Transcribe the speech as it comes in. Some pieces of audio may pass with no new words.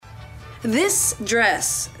This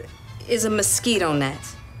dress is a mosquito net.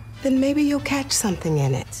 Then maybe you'll catch something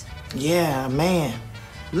in it. Yeah, man.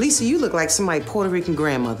 Lisa, you look like somebody's Puerto Rican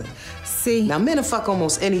grandmother. See? Now, men will fuck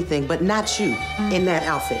almost anything, but not you in that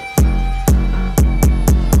outfit.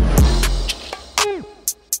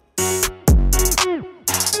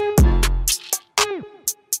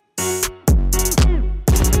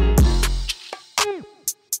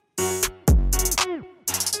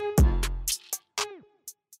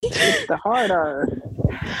 It's the harder.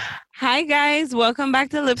 Hi, guys. Welcome back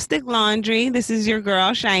to Lipstick Laundry. This is your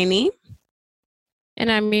girl, Shiny.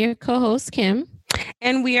 And I'm your co-host, Kim.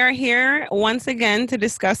 And we are here once again to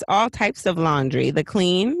discuss all types of laundry, the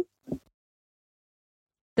clean,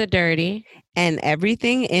 the dirty, and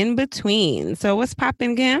everything in between. So what's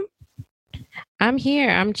poppin', Kim? I'm here.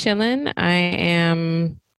 I'm chilling. I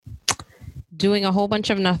am doing a whole bunch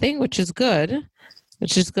of nothing, which is good.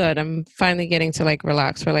 I'm finally getting to like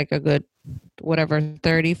relax for like a good,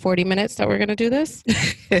 30, 40 minutes that we're going to do this.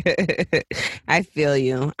 I feel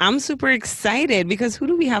you. I'm super excited because who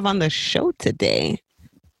do we have on the show today?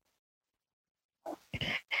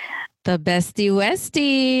 The Bestie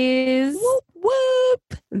Westies. Whoop,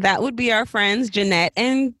 whoop. That would be our friends, Jeanette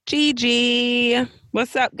and Gigi.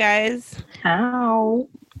 What's up, guys? How?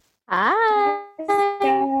 Hi.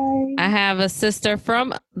 I have a sister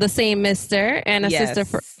from the same mister and a sister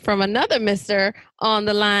from another mister on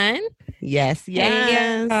the line. Yes.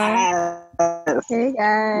 Hey guys.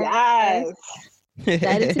 Yes.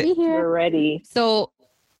 Excited to be here. We're ready. So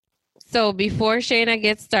before Shayna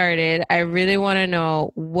gets started, I really want to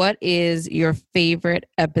know, what is your favorite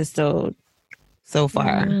episode so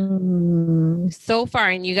far? So far,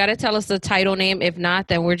 and you got to tell us the title name. If not,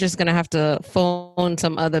 then we're just gonna have to phone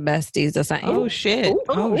some other besties or something. Oh shit!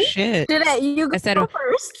 Oh shit! Jeanette, you go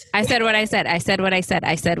first. I said what I said. I said what I said.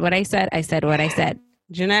 I said what I said. I said what I said.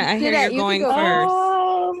 Jeanette, I hear Jeanette, you're going go first.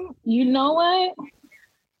 You know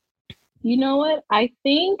what? I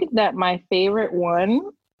think that my favorite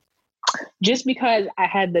one, just because I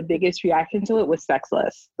had the biggest reaction to it, was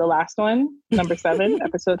Sexless. The last one, number 7,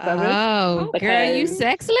 episode 7. Oh, girl, you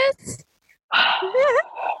sexless?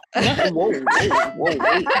 Whoa, wait,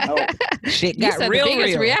 no. Shit got real.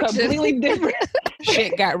 Completely different.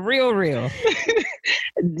 Shit got real.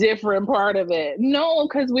 Different part of it. No,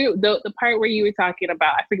 because the part where you were talking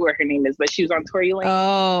about, I forget what her name is, but she was on Tory Lane.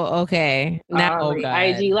 Oh, okay. Now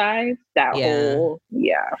IG Live. That whole,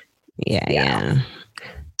 yeah.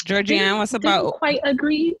 Georgianne, what's about? Didn't quite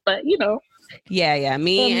agree, but you know. Yeah.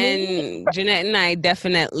 Me and Jeanette and I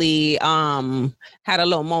definitely had a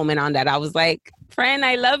little moment on that. I was like, friend,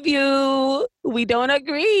 I love you. We don't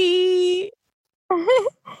agree.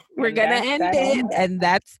 We're going to end it. And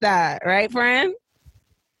that's that. Right, friend?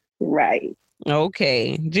 Right.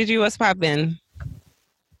 Okay. Gigi, what's poppin'?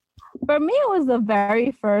 For me, it was the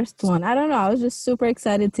very first one. I don't know. I was just super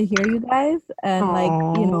excited to hear you guys and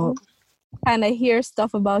kind of hear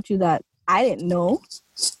stuff about you that I didn't know.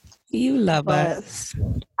 You love us.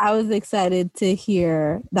 I was excited to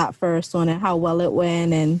hear that first one and how well it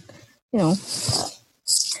went, and oh,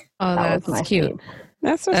 that's cute.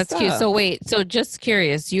 That's cute. So wait, so just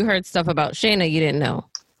curious, you heard stuff about Shayna you didn't know?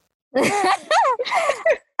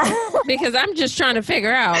 Because I'm just trying to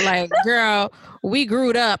figure out, like, girl, we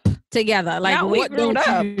grew up together. Like, what don't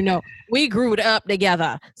you know? We grew up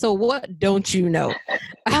together. So what don't you know?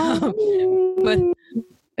 But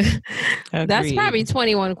that's probably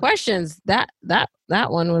 21 questions. That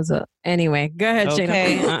one was anyway. Go ahead,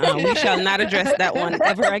 okay. Shayna. We shall not address that one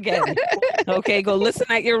ever again. Okay, go listen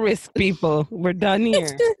at your risk, people. We're done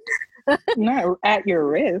here. Not at your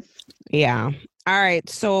risk. Yeah. All right.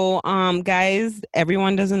 So, guys,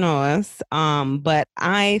 everyone doesn't know us, but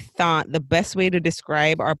I thought the best way to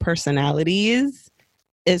describe our personalities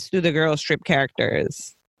is through the girl strip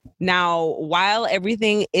characters. Now, while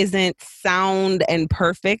everything isn't sound and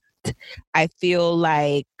perfect, I feel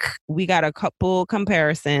like we got a couple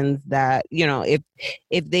comparisons that, if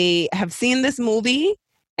they have seen this movie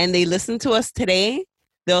and they listen to us today,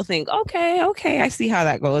 they'll think, okay, I see how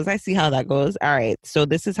that goes. All right. So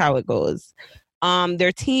this is how it goes.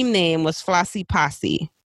 Their team name was Flossy Posse.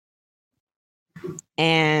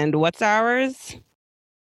 And what's ours?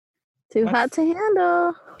 Too hot to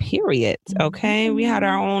handle. Period. Okay. We had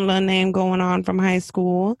our own little name going on from high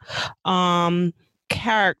school.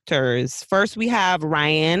 Characters. First, we have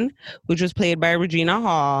Ryan, which was played by Regina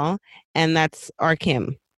Hall, and that's our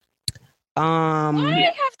Kim. Why do you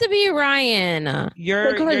have to be Ryan?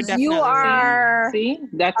 You're definitely, you are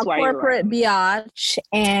that's a why corporate biatch,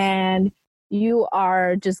 and you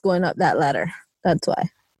are just going up that ladder. That's why.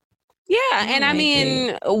 Yeah, and I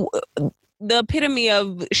mean, the epitome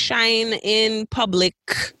of shine in public,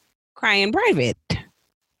 cry in private.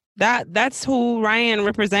 That's who Ryan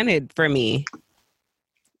represented for me.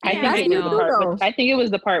 I think it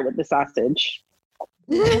was the part with the sausage.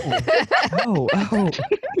 Oh.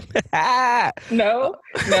 No.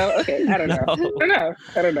 Okay, I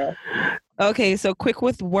don't know. Okay, so quick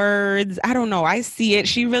with words. I don't know. I see it.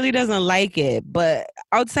 She really doesn't like it. But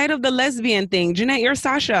outside of the lesbian thing, Jeanette, you're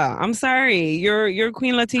Sasha. I'm sorry. You're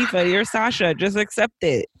Queen Latifah. You're Sasha. Just accept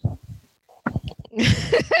it.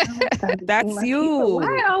 That's you.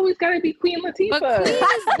 Why always gotta be Queen Latifah? But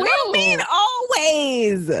What do you mean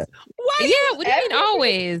always? What do you mean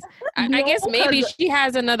always? I guess maybe she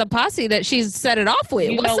has another posse that she's set it off with.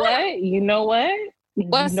 You know what?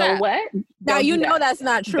 What's that? What? Now you know that's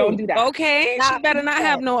not true. Don't do that. Okay, she better not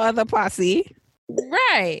have no other posse.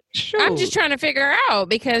 Right. Sure. I'm just trying to figure out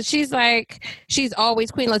because she's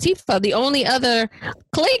always Queen Latifah. The only other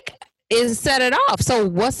clique is Set It Off. So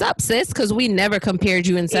what's up, sis? Because we never compared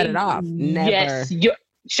you and Set It Off. Never. Yes,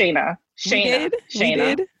 Shayna. We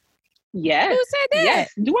did? Yes. Who said that?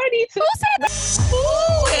 Yes. Do I need to? Who said that? Who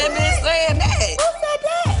been saying that?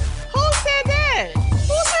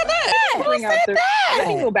 Let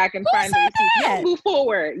me go back and find the receipts. Y'all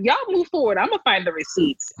move forward. I'm gonna find the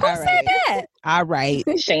receipts. Who said that? All right.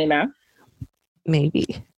 Shayna. Maybe.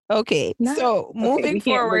 Okay. No. So moving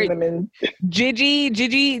forward, Gigi,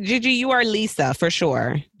 you are Lisa for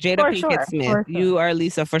sure. Jada Pinkett Smith, you are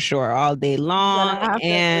Lisa for sure all day long.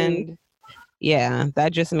 And yeah,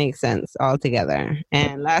 that just makes sense altogether.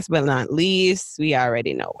 And last but not least, we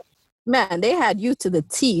already know. Man, they had you to the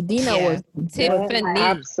T. Dina was Tiffany.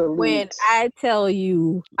 Absolutely. When I tell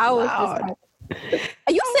you, I was just like,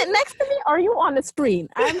 are you sitting next to me or are you on the screen?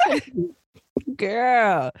 I'm confused.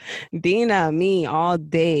 Girl, Dina, me all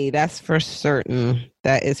day. That's for certain.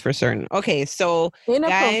 That is for certain. Okay, so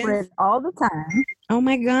inappropriate all the time. Oh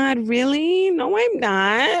my God, really? No, I'm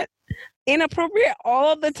not. Inappropriate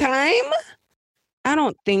all the time? I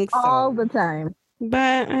don't think so. All the time.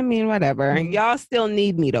 But I mean, whatever. Y'all still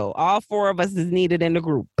need me though. All four of us is needed in the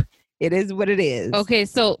group. It is what it is. Okay,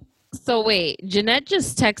 so wait, Jeanette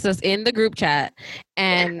just texts us in the group chat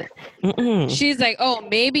and she's like, oh,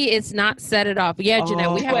 maybe it's not Set It Off. Yeah,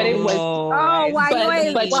 Jeanette, we have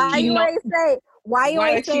why you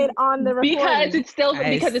ain't say it on the recording? Because it's still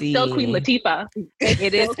Queen Latifah.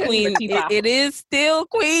 It is Queen. It is still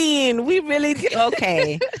Queen. We really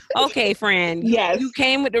okay. Okay, friend. Yes. You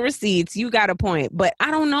came with the receipts. You got a point. But I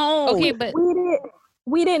don't know. Okay, but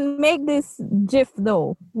we didn't make this GIF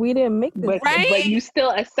though. We didn't make this. But you still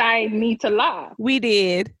assigned me to lie. We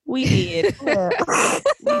did. We did. I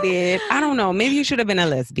don't know. Maybe you should have been a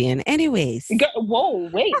lesbian. Anyways. Whoa.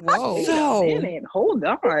 So, hold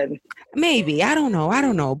on. Maybe. I don't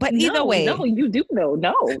know. But either way. No, you do know.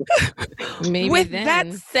 No. Maybe with then.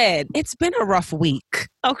 that said, it's been a rough week.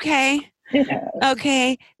 Okay. Yeah.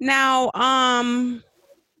 Okay. Now,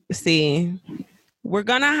 see. We're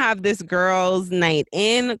going to have this girls' night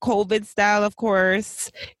in COVID style, of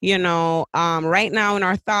course. You know, right now in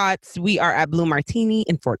our thoughts, we are at Blue Martini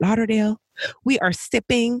in Fort Lauderdale. We are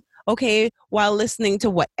sipping, okay, while listening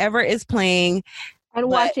to whatever is playing. And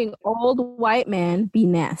watching old white man be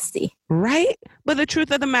nasty. Right? But the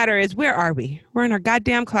truth of the matter is, where are we? We're in our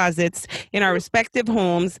goddamn closets, in our respective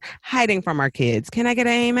homes, hiding from our kids. Can I get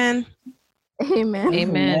an amen?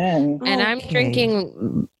 Amen. And I'm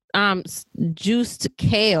drinking juiced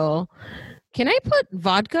kale. Can I put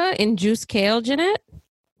vodka in juiced kale, Jeanette?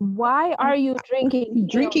 Why are you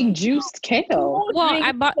drinking juiced kale? Well,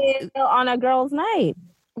 I bought kale on a girl's night.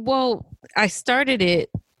 Well, I started it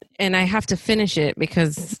and I have to finish it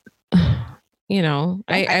because you know,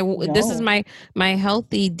 this is my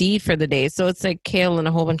healthy deed for the day. So it's like kale and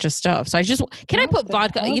a whole bunch of stuff. So I put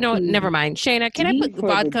vodka? You know what? Never mind. Shayna, can I put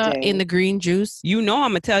vodka in the green juice? You know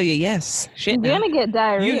I'm going to tell you yes. Shit, you're going to get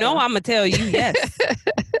diarrhea. You know I'm going to tell you yes.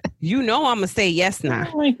 You know I'm going to say yes now.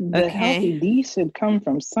 Like the healthy deed should come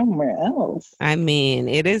from somewhere else. I mean,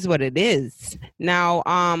 it is what it is. Now,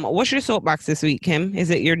 what's your soapbox this week, Kim?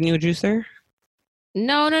 Is it your new juicer?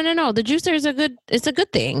 No. The juicer is it's a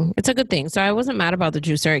good thing. It's a good thing. So I wasn't mad about the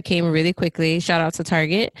juicer. It came really quickly. Shout out to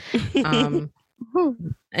Target. And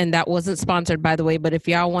that wasn't sponsored, by the way. But if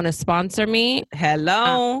y'all want to sponsor me,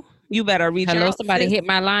 hello. You better reach out. Somebody hit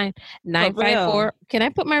my line. 954. Can I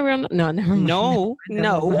put my real? No, never mind. No.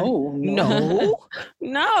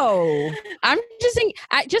 I'm just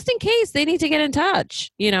in case they need to get in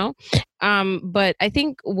touch, you know. But I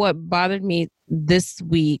think what bothered me this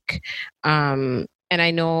week, and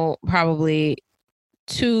I know probably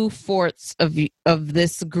 2/4 of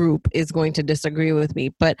this group is going to disagree with me,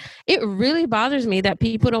 but it really bothers me that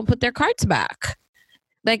people don't put their carts back.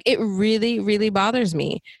 Like, it really, really bothers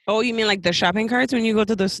me. Oh, you mean like the shopping carts when you go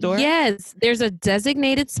to the store? Yes, there's a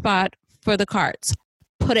designated spot for the carts.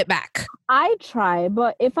 Put it back. I try,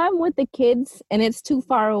 but if I'm with the kids and it's too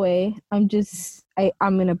far away, I'm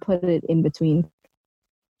gonna put it in between.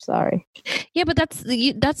 Sorry. Yeah, but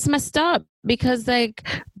that's messed up because, like,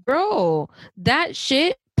 bro, that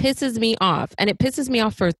shit pisses me off, and it pisses me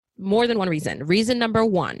off for more than one reason. Reason number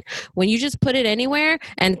one, when you just put it anywhere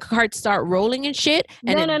and carts start rolling and shit,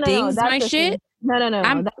 and it dings my shit. No,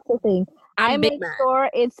 that's the thing. I make sure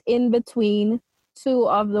it's in between two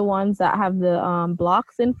of the ones that have the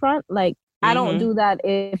blocks in front. Like, I don't do that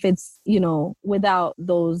if it's, without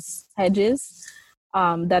those hedges.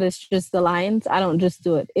 That is just the lines. I don't just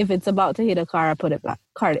do it. If it's about to hit a car, I put it back.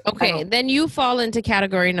 Okay, then you fall into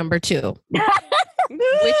category number 2.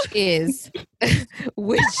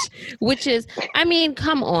 which is I mean,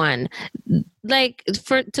 come on, like,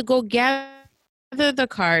 to go gather the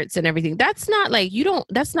carts and everything, that's not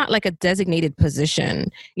like a designated position,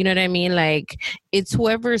 you know what I mean? Like, it's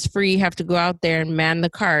whoever's free have to go out there and man the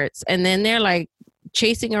carts, and then they're like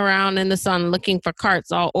chasing around in the sun looking for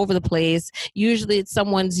carts all over the place. Usually it's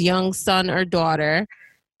someone's young son or daughter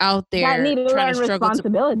out there trying to struggle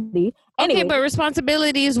responsibility. Okay, but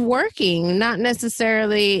responsibility is working, not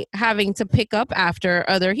necessarily having to pick up after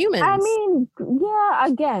other humans. I mean, yeah,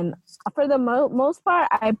 again, for the most part,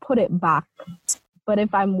 I put it back. But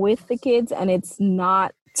if I'm with the kids and it's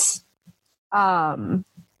not, like,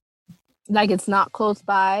 it's not close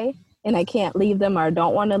by and I can't leave them or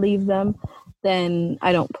don't want to leave them, then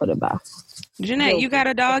I don't put it back. Jeanette, you got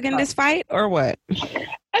a dog in this fight or what?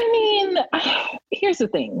 I mean, here's the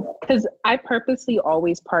thing, because I purposely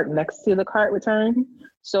always park next to the cart return.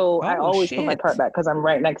 So I always put my cart back because I'm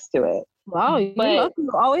right next to it. Wow, you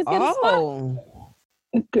always get a spot.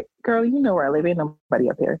 Girl, you know where I live. Ain't nobody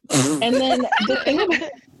up here. And then the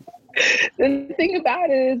thing about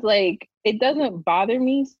it is, like, it doesn't bother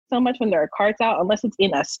me so much when there are carts out unless it's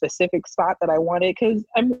in a specific spot that I want it, because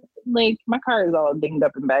I'm like, my car is all dinged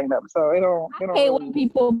up and banged up, so I hate when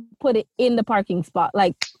people put it in the parking spot.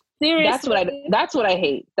 Like, seriously, that's what I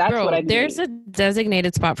hate. That's Bro, what I there's a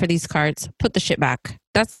designated spot for these carts. Put the shit back.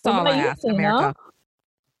 That's all I ask, America.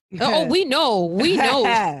 Oh, we know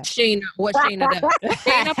Shayna, what Shayna does.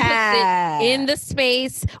 Shayna puts it in the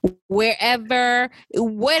space, wherever,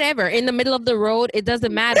 whatever, in the middle of the road. It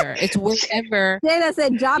doesn't matter. It's wherever. Shayna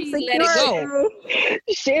said job security. Let it go.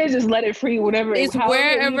 Shayna just let it free whenever. It's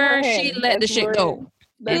wherever she let the shit go.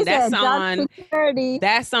 And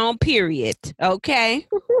that's on period. Okay.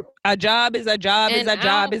 A job is a job is a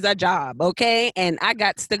job is a job. Okay. And I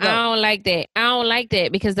got to go. I don't like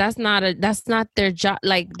that because that's not their job.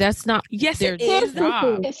 Like, that's not their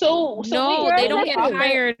job. So no, they don't get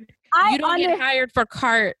hired. You don't get hired for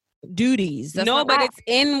cart duties. That's but it's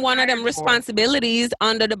in one of them responsibilities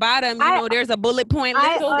under the bottom. There's a bullet point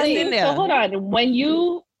list in there. So hold on.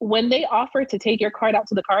 When they offer to take your cart out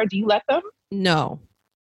to the car, do you let them? No.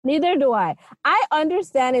 Neither do I. I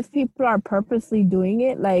understand if people are purposely doing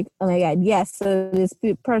it, like, oh my God, yes, so this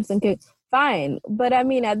person can, fine. But I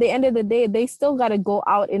mean, at the end of the day, they still got to go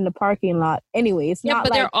out in the parking lot anyway. It's not but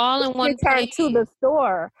like they're all in one place. To the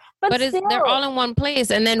store. But they're all in one place.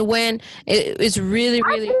 And then when it's really,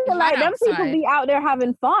 really I feel like them outside, people be out there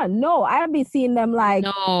having fun. No, I be seeing them like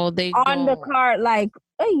they on the cart, like,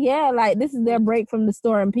 oh yeah, like this is their break from the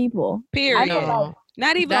store and people. Period.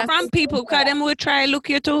 Not even from people, because them will try to look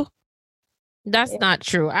you too. That's not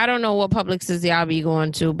true. I don't know what Publixes y'all be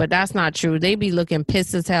going to, but that's not true. They be looking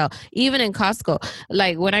pissed as hell. Even in Costco.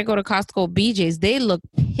 Like, when I go to Costco BJ's, they look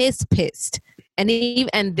pissed. And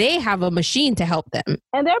they have a machine to help them.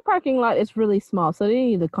 And their parking lot is really small, so they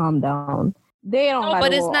need to calm down. They don't. No,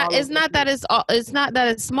 but it's not that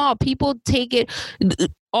it's small. People take it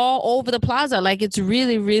all over the plaza. Like, it's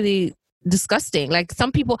really, really disgusting. Like,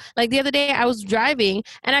 some people, like the other day I was driving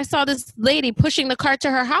and I saw this lady pushing the cart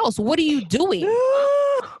to her house. What are you doing?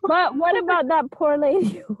 But what about that poor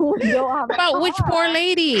lady who don't have a car? Which poor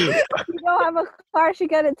lady? She don't have a car. She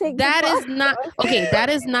gotta take. That is not okay.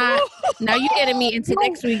 That is not. Now you're getting me into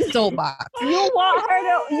next week's soapbox. You want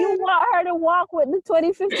her to walk with the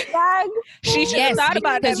 2050 bag? She should have thought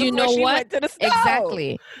about that. You know what?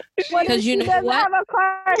 Exactly. Because you know what? She doesn't have a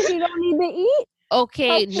car. She don't need to eat.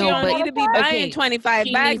 Okay, you don't need to be buying 25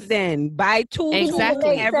 bags then. Buy 2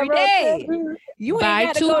 every day. You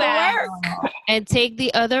buy 2 bags and take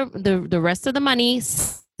the rest of the money,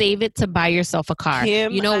 save it to buy yourself a car.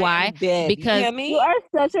 Kim, you know why? Because you are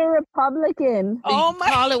such a Republican. Oh my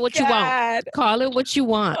call it what you want. God. Call it what you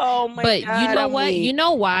want. Oh my but God, you know I'm what? weak. You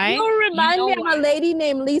know why? You remind me of a lady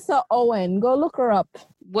named Lisa Owen. Go look her up.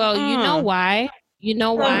 Well, you know why? You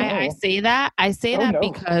know why I say that? I say that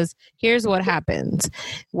because here's what happens.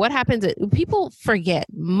 What happens is people forget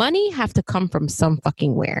money have to come from some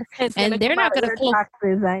fucking where. And they're not going to close.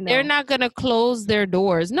 They're not going to close their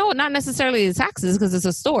doors. No, not necessarily the taxes because it's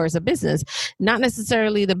a store, it's a business. Not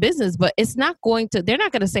necessarily the business, but it's not going to, they're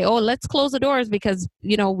not going to say, oh, let's close the doors because,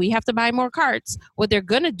 you know, we have to buy more carts. What they're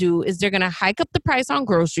going to do is they're going to hike up the price on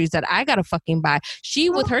groceries that I got to fucking buy.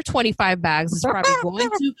 She with her 25 bags is probably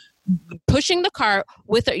going to pushing the cart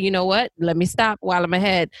with her. You know what? Let me stop while I'm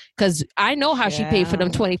ahead because I know how she paid for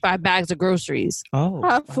them 25 bags of groceries.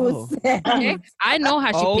 Okay? I know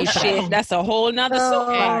how she paid for shit. them. That's a whole nother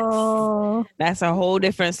soapbox. That's a whole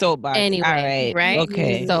different soapbox. Anyway, all right. Right?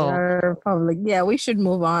 Okay. So public. Yeah, we should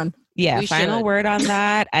move on. Yeah, final word on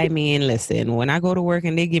that. I mean, listen, when I go to work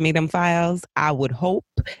and they give me them files, I would hope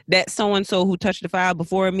that so-and-so who touched the file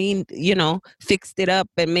before me, you know, fixed it up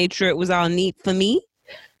and made sure it was all neat for me.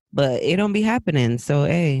 But it don't be happening. So,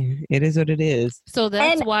 hey, it is what it is. So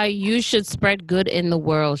that's why you should spread good in the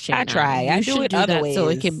world, Shayna. I try. I do it other ways. So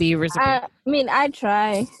it can be reciprocal. I mean, I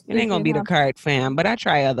try. It ain't going to be the cart fam, but I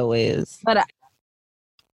try other ways. But I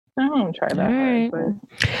don't try that hard.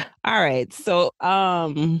 All right. So,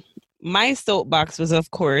 my soapbox was,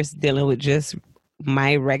 of course, dealing with just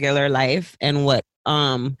my regular life and what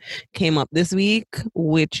came up this week,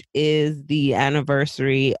 which is the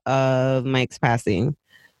anniversary of Mike's passing.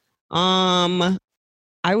 I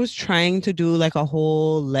was trying to do like a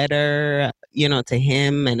whole letter, you know, to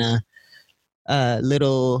him and a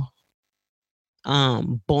little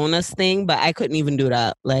bonus thing, but I couldn't even do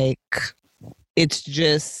that. Like, it's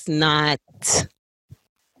just not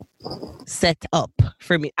set up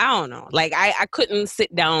for me. I don't know. Like, I couldn't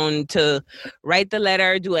sit down to write the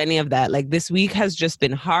letter, do any of that. Like, this week has just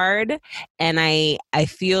been hard, and I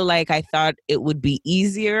feel like I thought it would be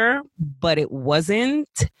easier, but it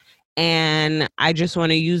wasn't. And I just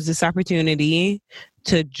want to use this opportunity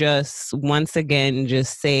to just once again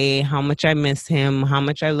just say how much I miss him, how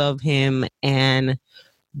much I love him, and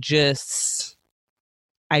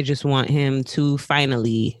I just want him to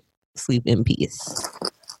finally sleep in peace.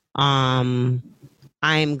 I'm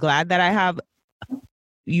glad that I have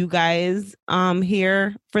you guys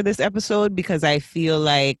here for this episode because I feel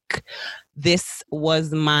like this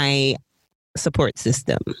was my support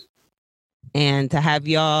system. And to have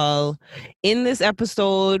y'all in this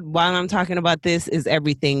episode while I'm talking about this is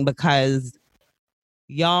everything because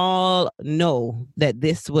y'all know that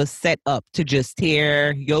this was set up to just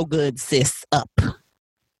tear your good sis up.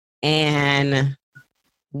 And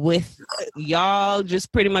with y'all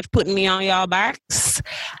just pretty much putting me on y'all backs,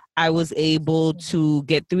 I was able to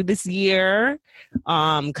get through this year,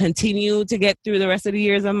 continue to get through the rest of the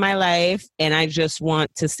years of my life. And I just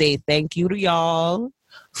want to say thank you to y'all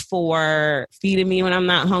for feeding me when I'm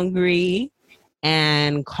not hungry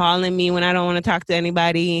and calling me when I don't want to talk to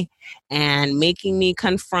anybody and making me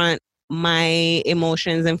confront my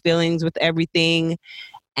emotions and feelings with everything.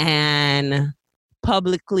 And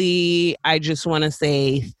publicly, I just want to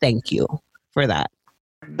say thank you for that.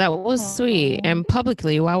 That was sweet. And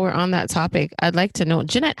publicly, while we're on that topic, I'd like to know,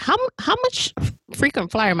 Jeanette, how much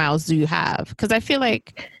frequent flyer miles do you have? Because I feel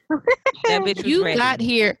like that bitch you ready. got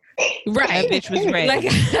here. Right. That bitch was ready. Like,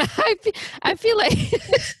 I feel like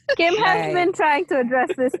Kim has been trying to address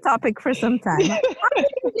this topic for some time. How did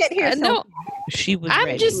you get here? No, she was I'm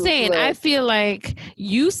ready. just saying, I feel like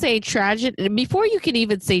you say tragedy. Before you can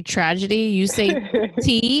even say tragedy, you say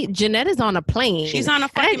T. Jeanette is on a plane. She's on a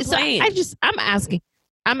fucking plane.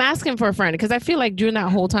 I'm asking for a friend because I feel like during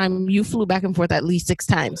that whole time you flew back and forth at least 6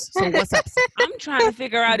 times. So what's up? I'm trying to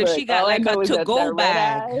figure out if she got like a to-go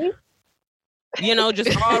bag. You know,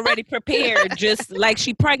 just already prepared, just like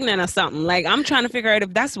she pregnant or something. Like, I'm trying to figure out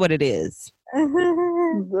if that's what it is.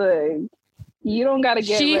 Good. You don't gotta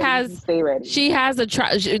get ready. Stay ready. She has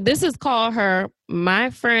this is called her my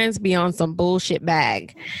friends be on some bullshit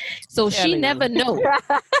bag. So she never knows.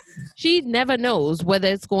 She never knows whether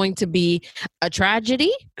it's going to be a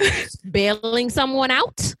tragedy, bailing someone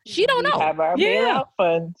out. She don't know. Have our bailout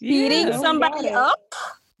fund. Beating somebody up.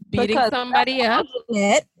 Beating somebody up.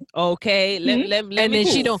 Okay, let and me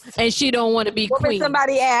then she don't want to be queen.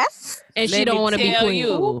 Somebody ass. And she don't want to be queen.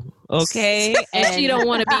 You. Okay. And she don't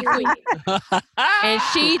want to be queen. And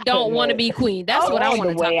she don't want to be queen. That's what I want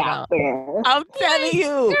to talk about. I'm telling you.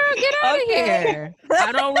 Girl, get out of here.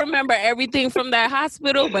 I don't remember everything from that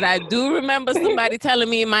hospital, but I do remember somebody telling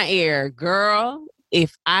me in my ear, girl,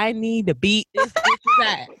 if I need to beat this bitch's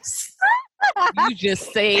ass, you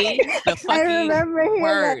just say the fucking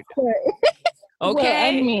word. Okay. Well,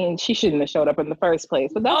 I mean, she shouldn't have showed up in the first place,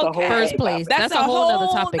 but that's a whole first place. That's a whole other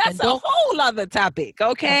topic. That's a whole other topic.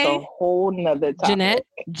 Okay. That's a whole nother topic.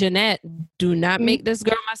 Jeanette, do not make this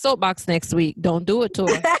girl my soapbox next week. Don't do it to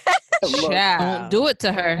her. Don't do it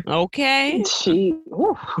to her. Okay.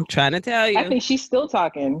 I'm trying to tell you. I think she's still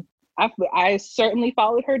talking. I certainly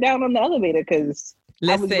followed her down on the elevator because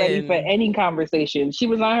I was ready for any conversation. She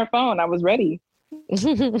was on her phone. I was ready.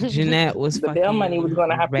 Jeanette was the bail money was going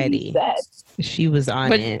to have to be set. She was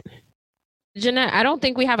on it. Jeanette, I don't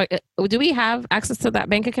think we have do we have access to that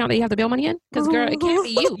bank account that you have the bail money in? Because girl, it can't be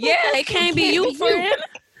you. Yeah, it can't be you, friend.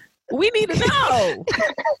 We need to know.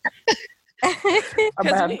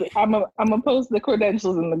 I'm gonna post the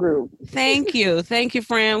credentials in the group. Thank you,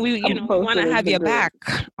 friend. We want to have your back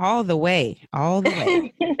all the way. All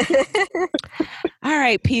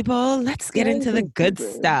right, people. Let's get into the good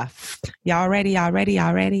stuff. Y'all ready? Are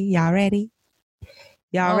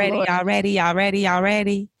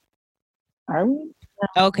we?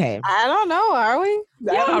 Okay. I don't know. Are we?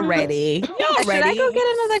 Y'all ready? Should I go get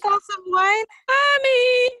another glass of wine? I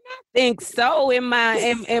mean, I think so. In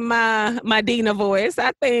my Dina voice,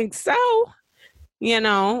 I think so.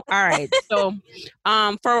 All right. So,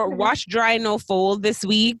 for Wash Dry No Fold this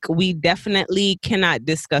week, we definitely cannot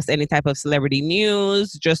discuss any type of celebrity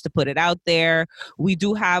news. Just to put it out there, we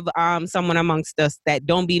do have someone amongst us that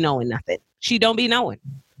don't be knowing nothing. She don't be knowing.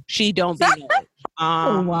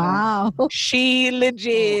 Wow. She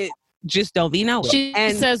legit just don't be knowing. She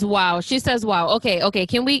says wow. Okay.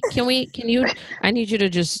 Can you, I need you to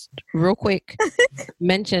just real quick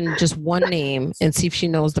mention just one name and see if she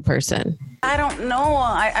knows the person. I don't know.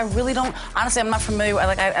 I really don't. Honestly, I'm not familiar.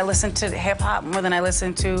 I listen to hip hop more than I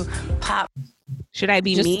listen to pop. Should I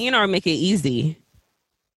be mean or make it easy?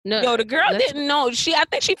 No. Yo, the girl didn't know. I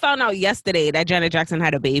think she found out yesterday that Janet Jackson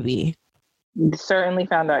had a baby. Certainly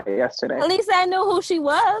found out yesterday. At least I knew who she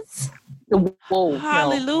was. Whoa!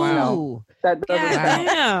 Hallelujah! No. That doesn't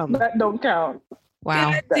count. That don't count.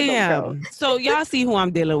 Wow! Damn! So y'all see who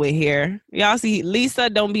I'm dealing with here. Y'all see Lisa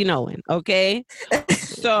don't be knowing. Okay.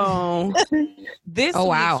 So this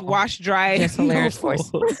week's Wash Dry. That's hilarious voice.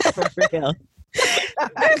 For real.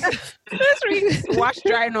 This week's Wash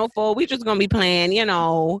Dry No Fold. We just gonna be playing.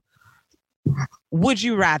 Would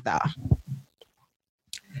you rather?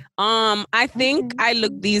 I think I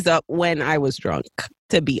looked these up when I was drunk,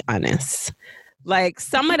 to be honest. Like,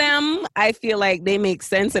 some of them, I feel like they make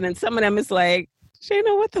sense. And then some of them, it's like,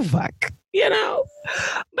 Shayna, what the fuck?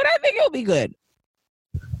 But I think it'll be good.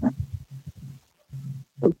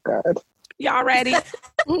 Oh, God. Y'all ready?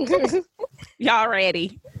 Y'all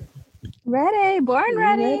ready? Ready. Born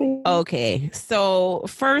ready. Okay. So,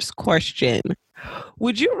 first question.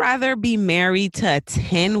 Would you rather be married to a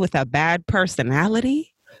 10 with a bad personality?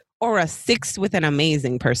 Or a 6 with an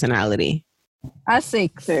amazing personality? A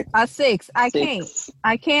 6. A 6. I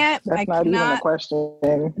can't. That's not even a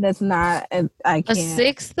question. That's not. I can't. A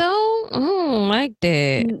 6 though? Oh, like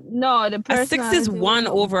that. No, the a 6 is 1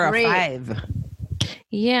 over a 5.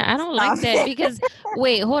 Yeah, I don't like that because.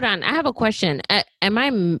 Wait, hold on. I have a question. Do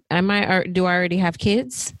I already have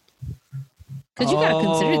kids? Because you gotta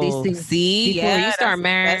consider these things before you start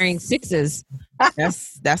marrying 6s.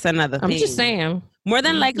 That's another thing. I'm just saying. More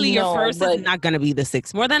than likely, your first is not going to be the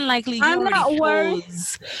 6. More than likely, you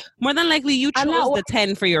chose the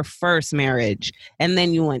 10 for your first marriage, and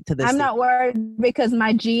then you went to the 6. I'm not worried because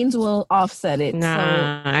my genes will offset it.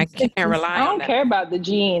 Nah, I can't rely on that. I don't care about the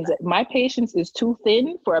genes. My patience is too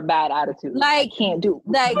thin for a bad attitude. I can't do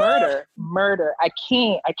murder. I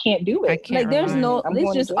can't do it.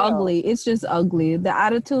 It's just ugly. It's just ugly. The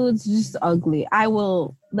attitude's just ugly. That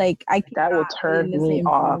will turn me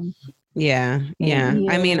off. Yeah.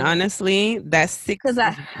 I mean, honestly, that 6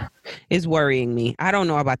 is worrying me. I don't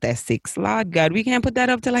know about that 6. Lord God, we can't put that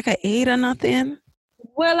up to like an 8 or nothing.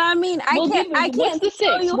 Well, I mean, I can't. What's the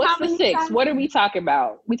 6? What's the 6? What are we talking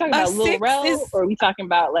about? We talking about Lil Rel, or are we talking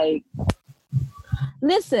about like?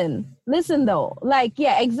 Listen though. Like,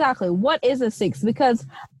 yeah, exactly. What is a 6? Because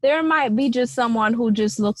there might be just someone who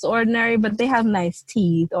just looks ordinary, but they have nice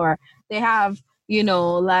teeth, or they have,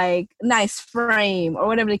 like nice frame, or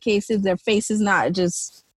whatever the case is. Their face is not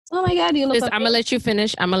just, oh my God, you look. I'm gonna let you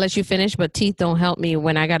finish. But teeth don't help me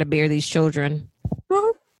when I gotta bear these children.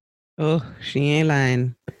 Oh, she ain't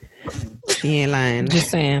lying. Just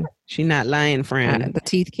saying. She not lying, friend. The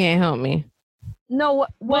teeth can't help me. No,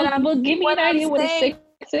 give me an idea what a 6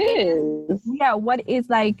 is. Yeah,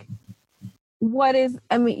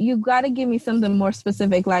 I mean, you got to give me something more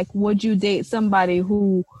specific. Like, would you date somebody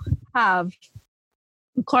who have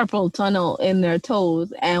carpal tunnel in their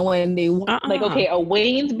toes, and when they like, okay, a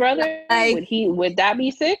Wayne's brother, would that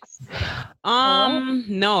be 6?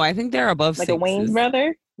 No, I think they're above like 6. a Wayne's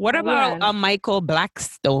brother. What about a Michael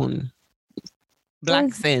Blackstone?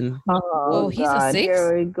 Blackson. Oh, he's a 6.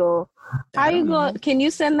 Here we go. How you go? Can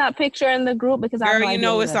you send that picture in the group? Because girl, you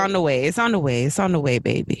know it's on the way. It's on the way. It's on the way,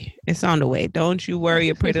 baby. It's on the way. Don't you worry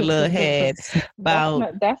your pretty little head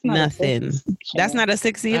about that's not nothing. That's not a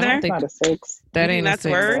 6 either. That's not a 6. That ain't that's a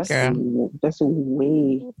 6, worse. girl. That's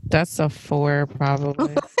way. That's a 4,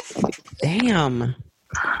 probably. Damn.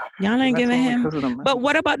 Y'all ain't giving him. But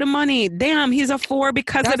what about the money? Damn, he's a 4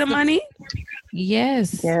 because of the money?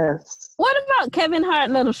 Yes. What about Kevin Hart,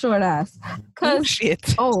 little short ass? Oh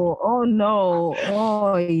shit. Oh no.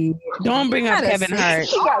 Oh, yeah. Don't bring up Kevin Hart.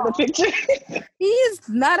 She got the picture. He's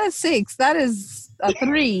not a 6. That is a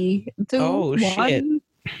 3, 2, Oh 1. shit.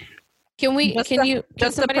 Can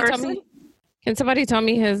somebody tell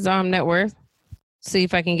me his net worth? See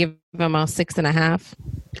if I can give him a 6.5.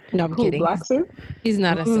 No, I'm kidding. Blackson? He's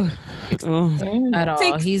not a 6 at all.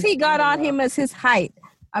 6 he got on him as his height.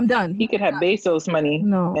 I'm done. He could have Bezos money,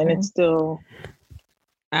 and it's still.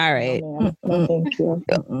 All right. Thank you.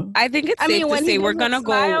 I think it's safe to say we're gonna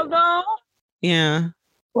smile, go. Though, Yeah.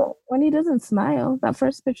 when he doesn't smile, that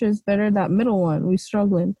first picture is better. That middle one, we're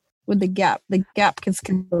struggling with the gap. The gap is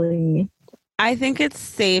killing me. I think it's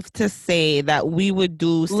safe to say that we would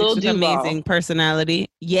do Lil such Duval. amazing personality.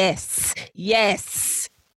 Yes.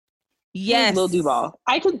 Lil Duval.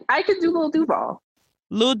 I could do Lil Duval.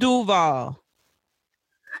 Lil Duval.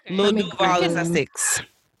 Lil Duval is a 6.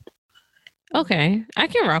 Okay, I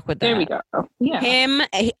can rock with that. There we go. Yeah. Him,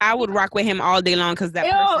 I would rock with him all day long because that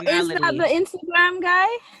personality. Is that the Instagram guy?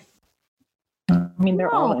 I mean,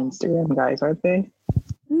 they're all Instagram guys, aren't they?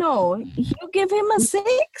 No, you give him a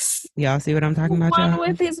 6. Y'all see what I'm talking about, One y'all?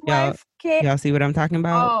 with his wife, Kate. Y'all see what I'm talking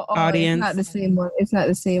about? Audience. It's not the same one. It's not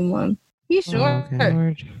the same one. He's short.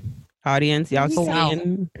 Okay. Audience, y'all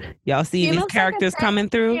seeing? Y'all see He these looks like a characters coming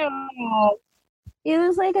through? 10-year-old. He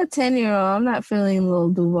looks like a 10-year-old. I'm not feeling Lil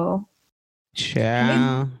Duval.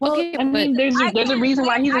 Ciao. Okay, I mean, there's a reason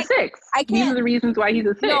why he's a 6. These are the reasons why he's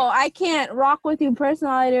a 6. No, I can't rock with you,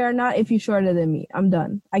 personality or not, if you're shorter than me. I'm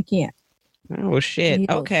done. I can't. Oh shit.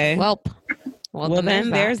 Okay. Well, then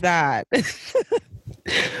there's that.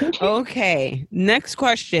 Okay. Next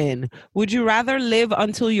question. Would you rather live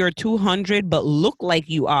until you're 200 but look like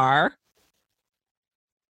you are,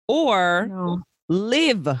 or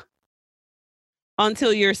live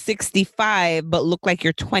until you're 65 but look like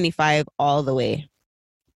you're 25 all the way?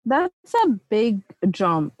 That's a big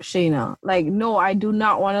jump, Shayna. Like, no, I do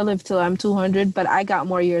not want to live till I'm 200, but I got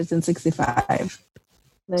more years than 65.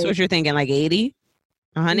 So what you're thinking, like 80?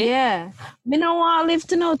 100? Yeah. Me don't want to live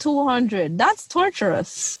to no 200. That's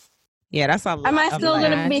torturous. Yeah, that's a lot. Am I still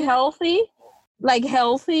going to be healthy? Like,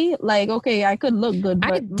 healthy? Like, okay, I could look good.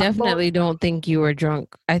 But I definitely don't think you were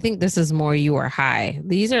drunk. I think this is more you were high.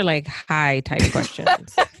 These are like high type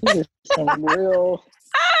questions. Some real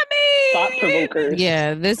thought provokers.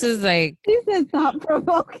 Yeah, this is like. This is thought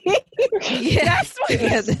provoking. Yeah, that's what.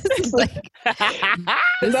 Yeah, this is like.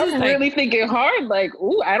 This I'm really thinking hard. Like,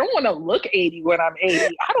 ooh, I don't want to look 80 when I'm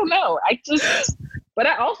 80. I don't know. But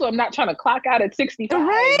I also am not trying to clock out at 65.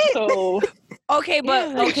 Right? So. Okay,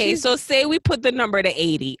 but okay, so say we put the number to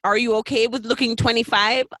 80. Are you okay with looking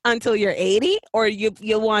 25 until you're 80, or you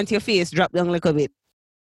want your face dropped down a little bit?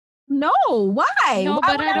 No, why? No,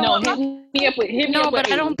 but I don't. I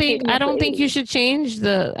don't think you should change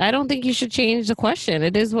the. I don't think you should change the question.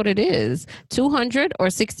 It is what it is. 200 or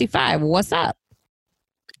 65. What's up?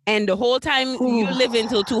 And the whole time you live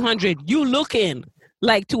until 200, you looking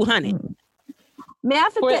like 200. May I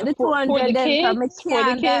have to get the 200 for the then? Kids, for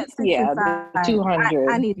the kids, yeah, the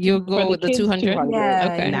 200. I need you go with the 200. Yeah,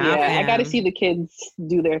 okay. Yeah, I got to see the kids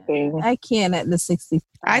do their thing. I can't at the 65.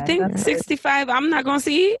 I think 65. I'm not gonna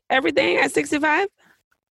see everything at 65.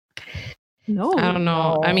 No, I don't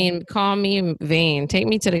know. I mean, call me vain. Take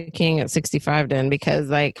me to the king at 65 then, because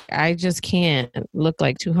like I just can't look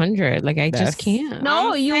like 200. Like I just can't.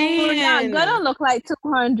 No, you're not gonna look like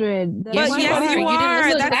 200. But yes, you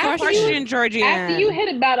are. That's the question, Georgia. After you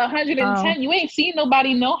hit about 110, you ain't seen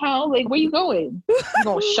nobody know how. Like, where you going? You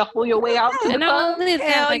gonna shuffle your way out to the club?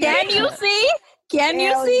 Can you see? Can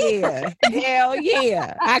you see? Yeah. Hell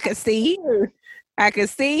yeah. I can see. I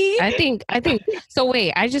think so.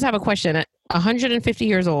 Wait, I just have a question. At 150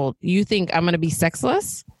 years old, you think I'm going to be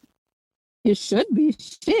sexless? You should be.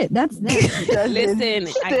 Shit, that's Listen,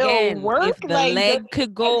 again, if the leg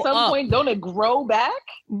could go at some up. point, don't it grow back?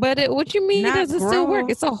 But what you mean? Does it still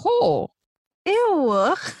work? It's a hole.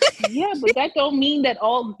 Ew. Yeah, but that don't mean that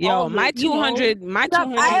all. Yo, all my the, you know, 200, my Stop,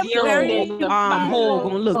 I am 200-year-old very hole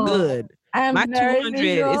gonna look visual. good. I'm My very 200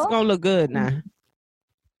 is visual. gonna look good now.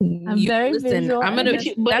 I'm very listen, visual. I'm gonna.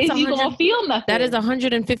 But is you gonna feel nothing? That is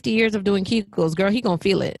 150 years of doing Kegels, girl. He gonna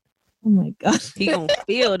feel it. Oh my god. He gonna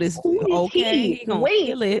feel this. Who is Okay, he gonna Wait,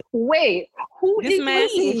 feel it. wait. Who This is man,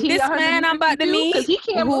 he? Is he this man I'm about to 152? meet. 'Cause he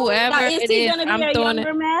can't move. Whoever Now, is it he is, gonna be I'm a throwing younger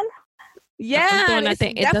it. man? Yeah, throwing that it's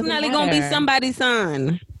thing. It doesn't definitely gonna be matter. somebody's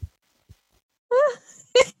son.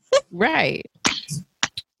 Right.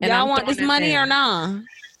 And Y'all I'm want this throwing that money there. or not?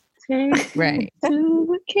 Right. To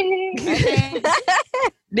the king. Okay.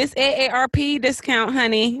 This AARP discount,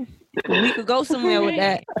 honey. We could go somewhere with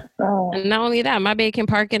that. And not only that, my babe can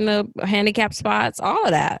park in the handicap spots, all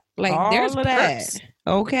of that. Like All there's of perks. that.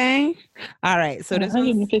 Okay. All right. So this one's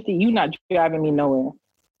 150. You not driving me nowhere.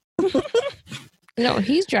 No,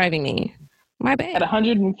 he's driving me. My At bad.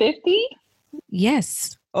 150?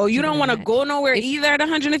 Yes. Oh, you don't want to Right. go nowhere either at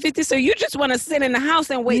 150? So you just want to sit in the house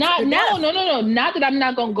and wait No. till death. Not that I'm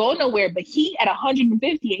not gonna go nowhere, but he at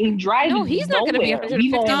 150 ain't driving. No, he's not gonna be nowhere.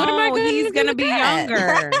 150. What am I No, gonna he's do gonna with be that?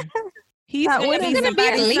 younger. He's That gonna would be He's gonna be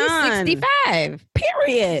at somebody's least son. 65.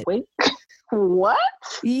 Period. Wait, what?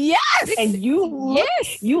 Yes. And you look,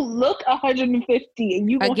 Yes. you look 150, and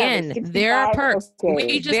you gonna have a Again, 65? there are perks. Okay.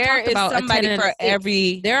 We just There talked is about somebody a 10 and for a 6.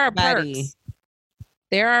 every. There are body. perks.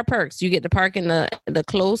 There are perks. You get to park in the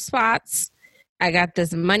closed spots. I got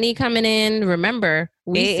this money coming in. Remember,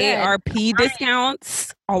 we said AARP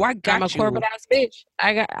discounts. Oh, I got I'm a you. corporate ass bitch.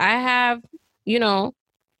 I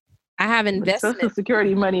have investment. Social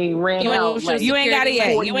Security money ran You out. ain't- Like, You ain't got it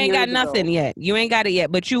yet. 40 You ain't got years ago. nothing yet. You ain't got it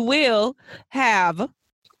yet. But you will have.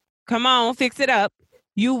 Come on, fix it up.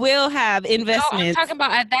 You will have No, I'm investments. talking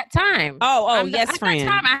about at that time. Oh, yes, at friend.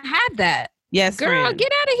 that time, I had that. Yes, Girl, friend.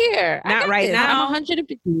 get out of here. I Not got right this. now? I'm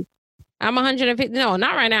 150. I'm 150. No,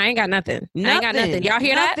 not right now. I ain't got nothing. I ain't got nothing. Y'all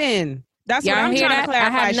hear that? Nothing. That's Y'all what I'm hear trying to that? I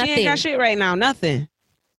clarify. have She ain't got nothing. shit right now. Nothing.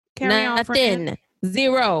 Carry on, friend. Nothing.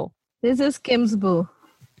 Zero. This is Kim's boo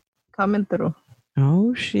coming through.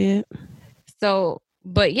 Oh shit. So,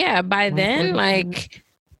 but yeah, by then, like,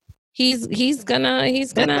 he's gonna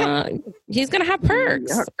have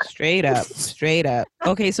perks. Straight up.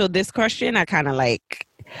 Okay, so this question I kind of like.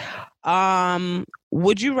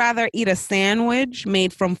 Would you rather eat a sandwich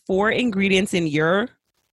made from 4 ingredients in your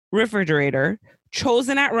refrigerator,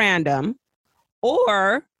 chosen at random,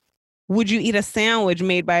 or would you eat a sandwich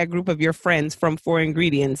made by a group of your friends from 4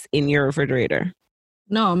 ingredients in your refrigerator?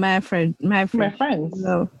 No, my friend. My friends.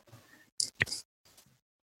 No.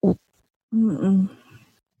 Mm-mm.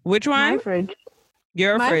 Which My one? fridge.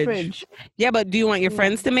 Your My fridge. fridge. Yeah, but do you want your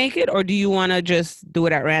friends to make it, or do you want to just do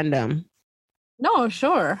it at random? No,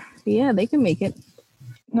 sure. Yeah, they can make it.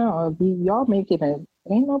 No, y'all make it.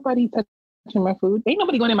 Ain't nobody touching my food. Ain't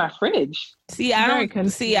nobody going in my fridge. See,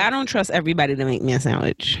 I don't trust everybody to make me a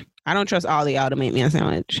sandwich. I don't trust all of y'all to make me a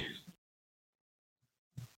sandwich.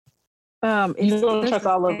 You don't trust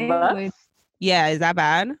all of us? Yeah, is that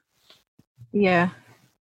bad? Yeah.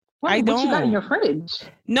 What you got in your fridge?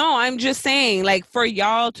 No, I'm just saying, like, for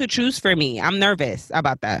y'all to choose for me. I'm nervous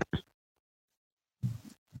about that.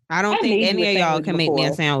 I don't think any of y'all can make me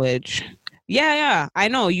a sandwich. Yeah. I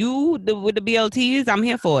know. With the BLTs, I'm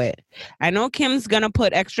here for it. I know Kim's going to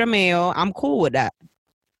put extra mayo. I'm cool with that.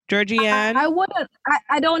 Georgianne? I wouldn't.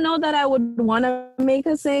 I don't know that I would want to make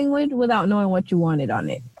a sandwich without knowing what you wanted on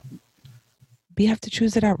it. We have to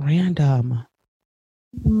choose it at random.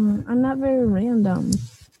 I'm not very random.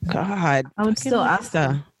 God. I would still ask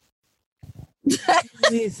her.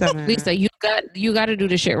 Lisa, you got to do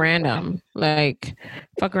the shit random. Like,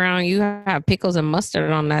 fuck around. You have pickles and mustard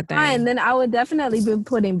on that thing. Fine, then I would definitely be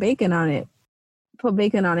putting bacon on it. Put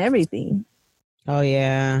bacon on everything. Oh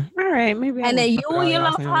yeah. All right. Maybe. And then you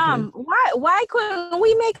love ham. Why couldn't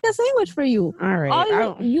we make a sandwich for you? All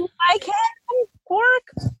right. You like ham, pork.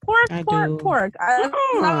 As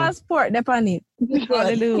long as pork, depend it.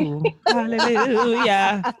 Hallelujah.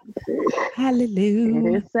 Hallelujah. Hallelujah.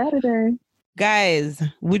 It is Saturday. Guys,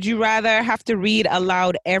 would you rather have to read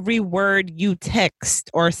aloud every word you text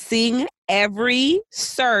or sing every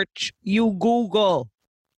search you Google?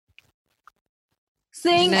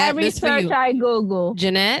 Sing Jeanette, every this for search you. I Google.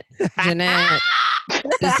 Jeanette,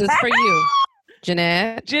 this is for you.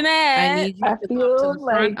 Jeanette, I need you to come to the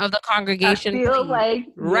front of the congregation. I feel please. like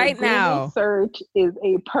right Google now. search is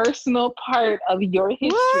a personal part of your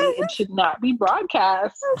history and should not be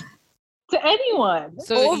broadcast to anyone.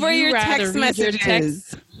 So over you your rather text read your messages.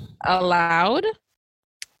 text aloud?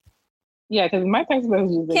 Yeah, because my text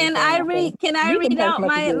messages. Can I read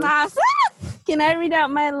out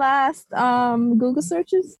my last Google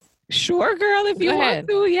searches? Sure, girl. If you want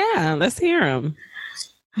to, yeah. Let's hear them.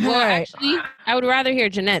 Well, actually, I would rather hear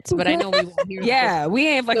Jeanette's, but I know we won't hear. Yeah, we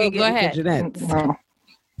ain't fucking go ahead. Jeanette's.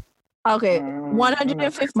 Okay,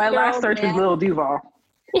 150. My last search is Lil Duval.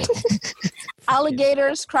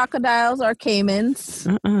 Alligators, crocodiles, or caimans.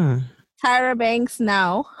 Tyra Banks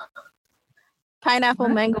now. Pineapple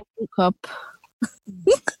mango fruit cup.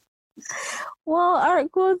 Well,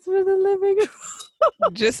 art quotes for the living room.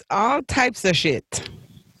 Just all types of shit.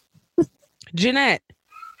 Jeanette,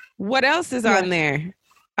 what else is on there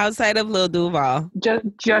outside of Lil Duval?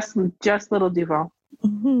 Just Lil Duval.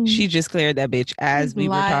 She just cleared that bitch as we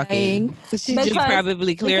were talking. She just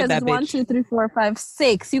probably cleared that bitch. 1, 2, 3, 4, 5,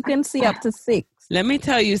 6. You can see up to 6. Let me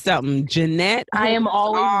tell you something, Jeanette. I am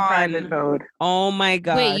always in private mode. Oh my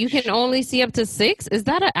god! Wait, you can only see up to 6? Is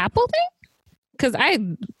that an Apple thing? Because I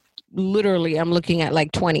literally am looking at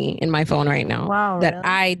like 20 in my phone right now. Wow, that really?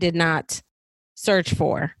 I did not search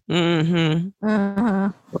for. Mm-hmm.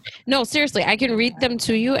 No, seriously, I can read them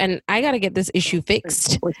to you, and I got to get this issue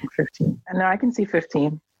fixed. 14, 15. And now I can see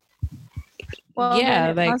 15. Well,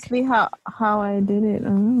 yeah, then it must be how I did it. I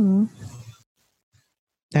don't know.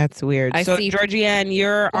 That's weird. I so, see Georgianne,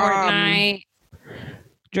 you're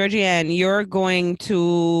going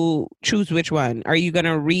to choose which one. Are you going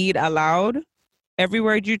to read aloud every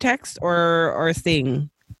word you text or sing?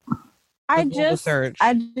 I just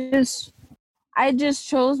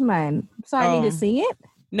chose mine. So I need to sing it?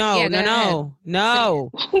 No.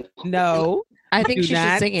 I think she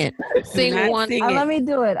should sing it. Sing one. Let me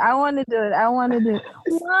do it. I want to do it.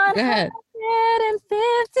 Go ahead.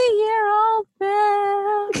 150-year-old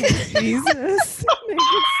bell. Jesus.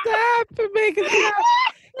 Make it stop.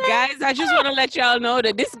 Guys, I just want to let y'all know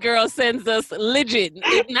that this girl sends us legit,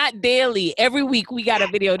 if not daily, every week we got a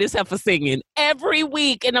video this heifer singing. Every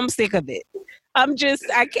week, and I'm sick of it. I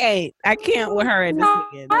can't with her and the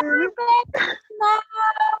singing.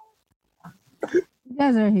 You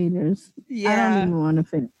guys are haters. Yeah. I don't even want to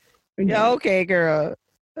finish. Okay, girl.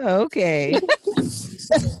 Okay.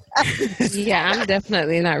 Yeah, I'm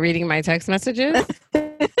definitely not reading my text messages.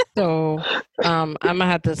 So I'm gonna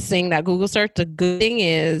have to sing that Google search. The good thing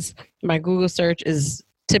is my Google search is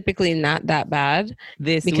typically not that bad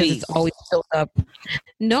because it's always filled up.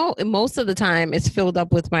 No, most of the time it's filled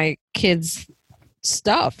up with my kids'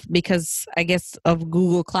 stuff because I guess of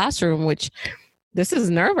Google Classroom, which this is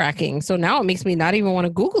nerve-wracking. So now it makes me not even want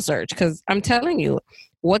to Google search because I'm telling you,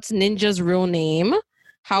 what's Ninja's real name?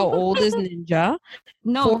 How old is Ninja?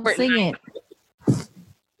 No, sing it.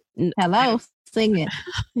 Hello, sing it.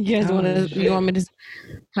 You guys you want me to?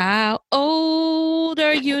 How old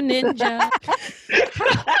are you, Ninja?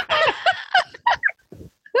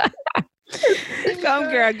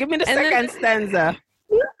 Come, girl, give me the second stanza.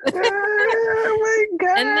 Oh my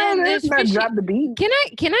god! And then there's fishy. Drop the beat. Can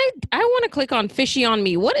I want to click on Fishy on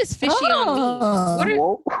Me. What is Fishy on Me?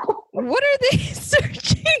 What are they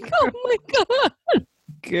searching? Oh my god!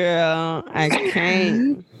 Girl, I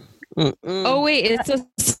can't. Oh wait, it's a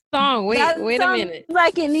song. Wait a minute.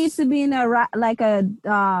 Like it needs to be in a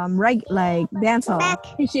dance hall.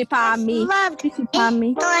 Fishy palm me. Fishy palm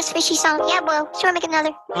me. The last Fishy song. Yeah, bro. Sure, make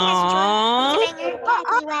another. Aww.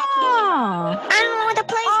 I don't know what to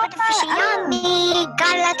play, but the fishy on me.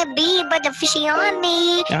 Gotta let the beat, but the fishy on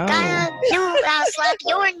me. Gotta do, I'll slap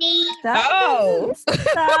your knee.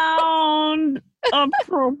 Sound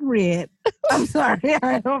appropriate. I'm sorry.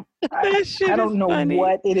 I don't know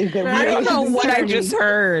what it is. I don't know what I just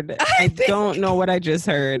heard. I don't know what I just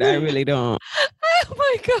heard. I really don't. Oh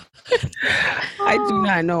my god. I do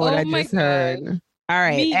not know what I just heard. All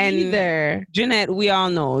right. Me and either. Jeanette, we all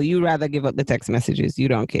know you rather give up the text messages. You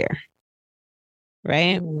don't care.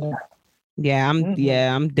 Right? Yeah,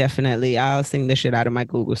 I'm definitely, I'll sing the shit out of my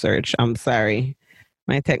Google search. I'm sorry.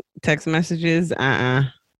 My text messages,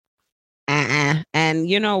 And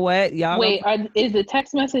you know what, y'all? Wait, is the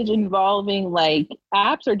text message involving like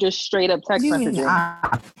apps or just straight up text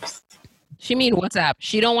messaging? She mean WhatsApp.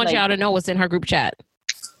 She don't want y'all to know what's in her group chat.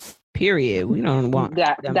 Period. We don't want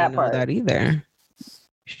that them to know part that either.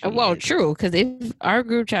 Well, true, because if our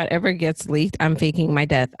group chat ever gets leaked, I'm faking my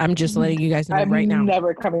death. I'm just letting you guys know right now. I'm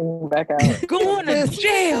never coming back out. Going to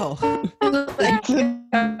jail.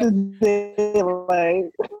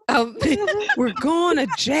 We're going to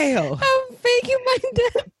jail. I'm faking my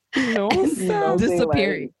death. No,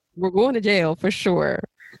 disappearing. We're going to jail for sure.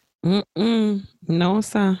 No,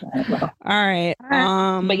 sir. All right.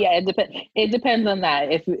 But yeah, it depends on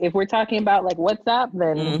that. If we're talking about like WhatsApp,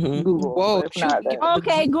 then Google. Whoa, not, then...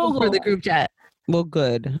 Okay, Google for the group chat. Well,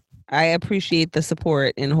 good. I appreciate the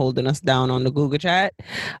support in holding us down on the Google chat.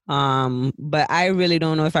 But I really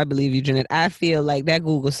don't know if I believe you, Jeanette. I feel like that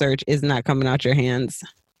Google search is not coming out your hands.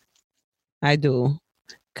 I do.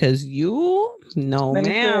 Because no,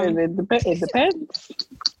 ma'am. It depends.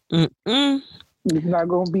 Mm-mm. It's not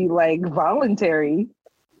going to be like voluntary.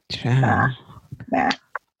 Nah.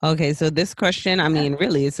 Okay, so this question, I mean,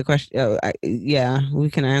 really, it's a question. We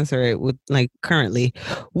can answer it with like currently.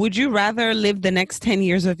 Would you rather live the next 10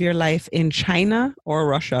 years of your life in China or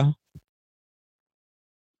Russia?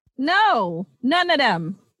 No, none of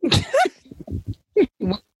them.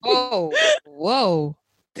 Whoa.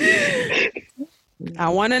 I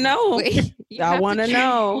want to know. I want to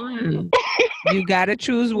know. You got to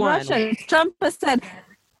choose one. Russia. Trump has said,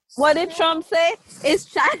 what did Trump say? It's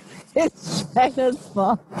China. It's China's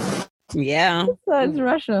fault. Yeah. So it's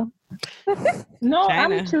Russia. No,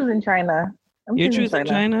 China. I'm choosing China. You're choosing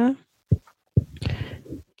China?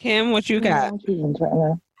 Kim, what you got? I'm choosing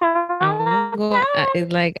China.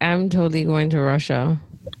 I'm totally going to Russia.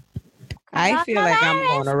 I feel like I'm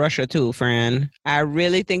going to Russia too, friend. I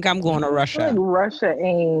really think I'm going to Russia. Like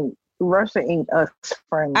Russia ain't us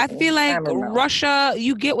friendly. I feel like Russia,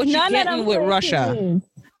 you get what you're getting with Russia.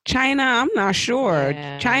 China, I'm not sure.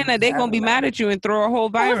 Yeah. China, they're going to be mad at you and throw a whole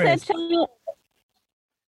virus. They're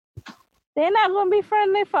not going to be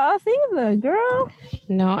friendly for us either, girl.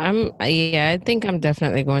 No, I think I'm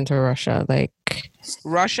definitely going to Russia. Like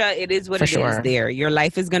Russia, it is what it is there. Your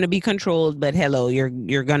life is going to be controlled, but hello,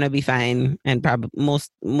 you're going to be fine and probably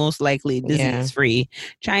most likely disease free.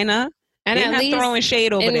 China, and they're not throwing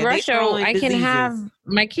shade over in there. Russia, I can have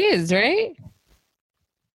my kids, right?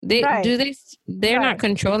 They're not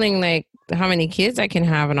controlling like how many kids I can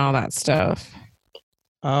have and all that stuff.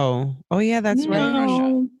 Oh yeah, that's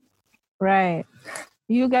right. Right.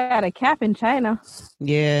 You got a cap in China.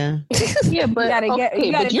 Yeah. Yeah, but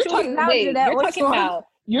you're talking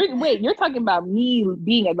about me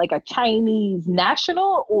being like a Chinese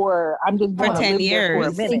national, or I'm just going for 10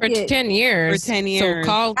 years. For 10 years. For 10 years.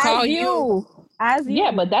 So call you. Yeah,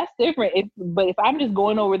 but that's different. If I'm just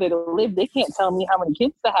going over there to live, they can't tell me how many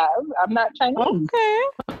kids to have. I'm not Chinese.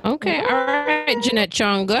 Okay. All right, Jeanette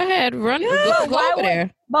Chung, go ahead. Go over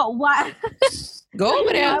there. But why? Go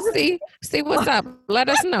over there. See what's up. Let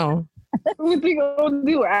us know. What they gonna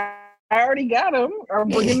do? I already got them. I'm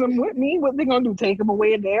bringing them with me. What they gonna do? Take them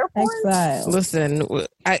away at the airport? Exactly. Listen,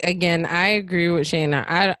 I agree with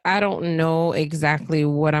Shayna. I don't know exactly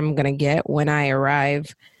what I'm gonna get when I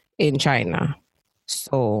arrive in China.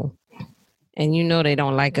 So, and they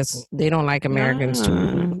don't like us. They don't like Americans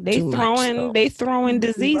too. They throwing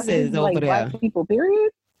diseases over there. Black people,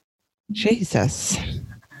 period. Jesus.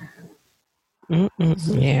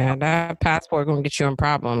 Yeah, that passport gonna get you in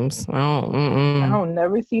problems. I don't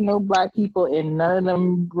never see no black people in none of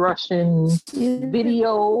them Russian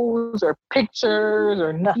videos or pictures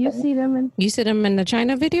or nothing. You see them in the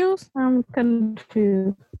China videos? I'm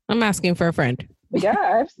confused. I'm asking for a friend. Yeah,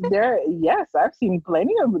 I've seen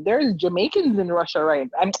plenty of. There's Jamaicans in Russia, right?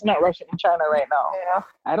 I'm not Russia in China right now. Yeah.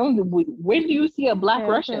 I don't. When do you see a black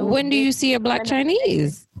Russian? When do you see a black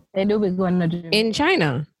Chinese? They do be going to Jamaica. In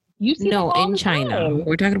China. You see in China. Time.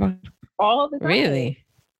 We're talking about all the time. Really?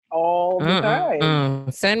 All the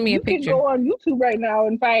time. Send me a picture. You can go on YouTube right now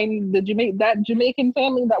and find that Jamaican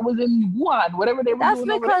family that was in Wuhan, whatever they were doing.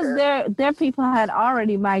 That's because their people had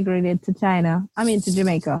already migrated to China. I mean to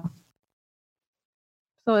Jamaica.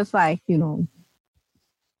 So it's like, No,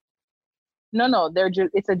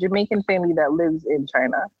 it's a Jamaican family that lives in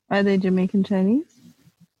China. Are they Jamaican Chinese?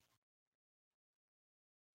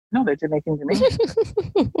 No, they're Jamaican.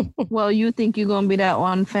 Well, you think you're going to be that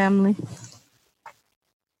one family?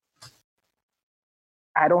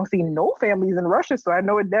 I don't see no families in Russia, so I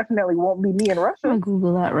know it definitely won't be me in Russia. I'll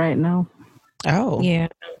Google that right now. Oh. Yeah.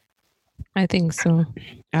 I think so.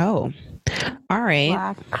 Oh. All right.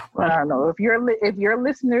 I don't know. If your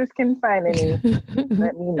listeners can find any,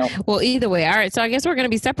 let me know. Well, either way. All right. So I guess we're going to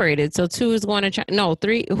be separated. So 2 is going to China. No,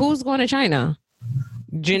 3. Who's going to China?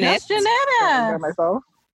 Jeanette. Jeanette. Myself.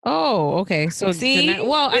 Oh, okay. So see, Jeanette,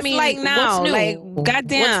 well, I mean, like now, like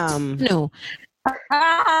goddamn. What's new?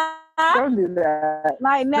 Don't do that.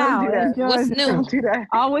 Like now. Don't do that. What's new? Don't do that.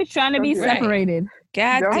 Always trying to be separated.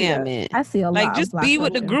 God damn it. I see a lot. Like, just be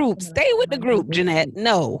with the group. Stay with the group, Jeanette.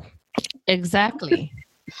 No. Exactly.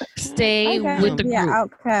 Stay with the group.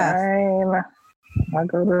 Outcast. I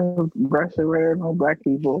go to Russia where no black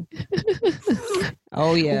people.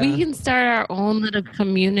 Oh yeah. We can start our own little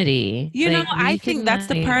community. I think that's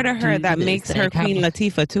the part of her that makes her Queen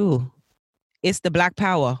Latifah too. It's the black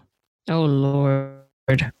power. Oh Lord.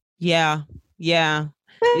 Yeah. Yeah.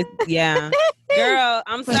 Yeah. Girl,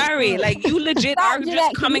 I'm sorry. Like, you legit are Jeanette,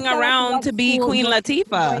 just coming around to be Queen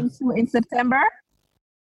Latifah. In September.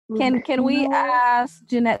 Can we ask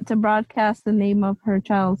Jeanette to broadcast the name of her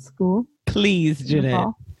child's school? Please, Jeanette.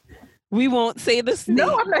 We won't say the state.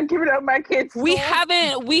 No, I'm not giving up my kids. We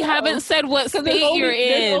haven't said what state you're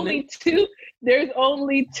in. There's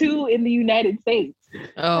only two in the United States.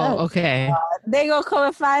 Oh, okay. They gonna come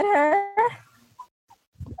and find her?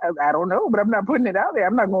 I don't know, but I'm not putting it out there.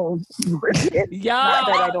 I'm not going to risk it.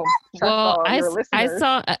 Well, I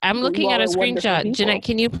saw. I'm looking at a screenshot. Jeanette,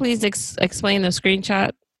 can you please explain the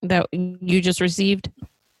screenshot that you just received?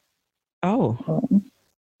 Oh,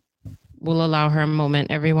 we'll allow her a moment,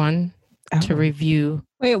 everyone, to review.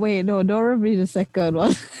 Wait, no, don't review the second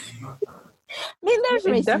one. I mean, there's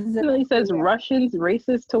it definitely says Russians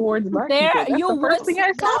racist towards black people. That's the first thing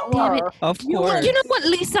I saw. Damn it. Of course. You know what,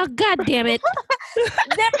 Lisa? God damn it.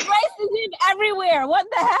 There's racism everywhere. What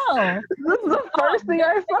the hell? This is the first thing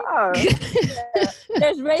I saw.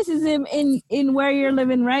 There's racism in where you're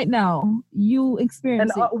living right now. You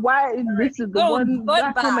experience it. Why? This is the one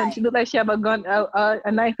black woman. She looks like she have a gun,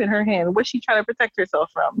 a knife in her hand. What's she trying to protect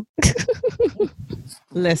herself from?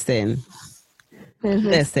 Listen. There's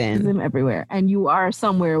racism everywhere, and you are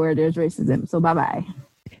somewhere where there's racism. So bye-bye.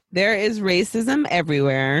 There is racism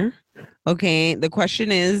everywhere. Okay. The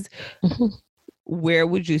question is, where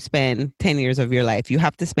would you spend 10 years of your life? You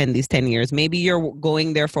have to spend these 10 years. Maybe you're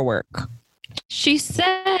going there for work. She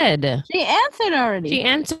said. She answered already. She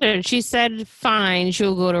answered. She said, fine,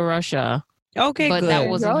 she'll go to Russia. Okay, but good. that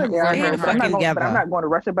wasn't I'm not going to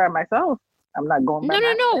Russia by myself. I'm not going by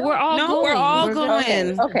myself. No. We're all going. We're all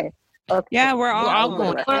going. Okay. Yeah, we're all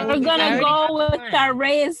going. We're gonna go with our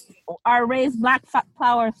raised black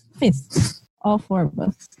flower fists. All four of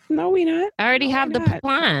us. No, we not. I already have the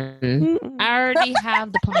plan. I already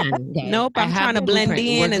have the plan. Nope, I'm trying to blend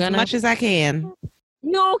in as much as I can.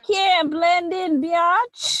 You can't blend in,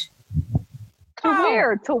 biatch. To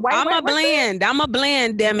where? To white? I'm a blend.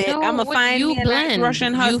 Damn it. I'm a find me a nice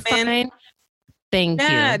Russian husband. Thank you.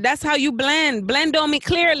 That's how you blend. Blend on me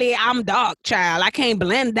clearly. I'm dark, child. I can't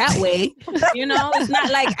blend that way. You know, it's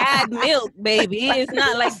not like add milk, baby. It's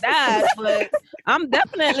not like that. But I'm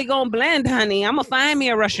definitely gonna blend, honey. I'm gonna find me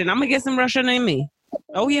a Russian. I'm gonna get some Russian in me.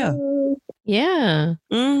 Oh yeah. Yeah.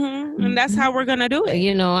 Mm-hmm. And that's how we're gonna do it.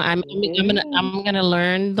 You know, I'm gonna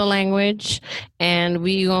learn the language, and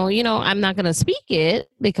we go. You know, I'm not gonna speak it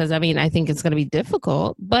because I think it's gonna be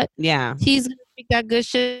difficult. But yeah, he's gonna speak that good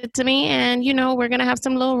shit to me, and you know, we're gonna have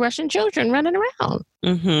some little Russian children running around.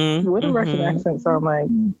 Mm-hmm. What do Russian accents sound like?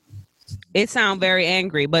 It sounds very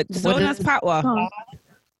angry, but so does Patwa.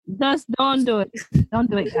 Just don't do it. Don't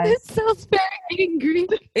do it, guys. It sounds very angry.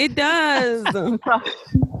 It does.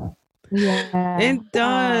 Yeah. It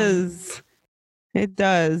does. It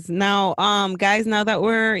does. Now, guys, now that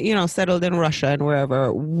we're, settled in Russia and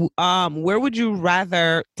wherever, where would you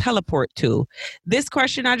rather teleport to? This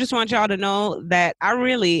question, I just want y'all to know that I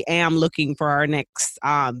really am looking for our next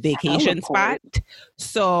vacation spot.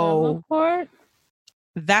 So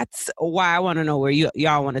that's why I want to know where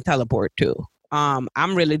y'all want to teleport to.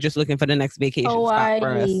 I'm really just looking for the next vacation spot for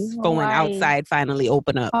us. Going outside finally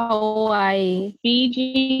open up. Hawaii.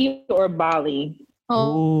 Fiji or Bali?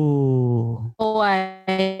 Oh.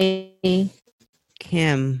 Hawaii.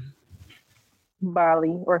 Kim.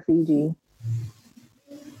 Bali or Fiji?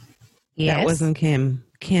 Yes. That wasn't Kim.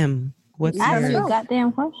 Kim. What's Ask yours? you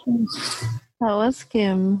goddamn questions. That was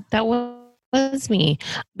Kim. That was me.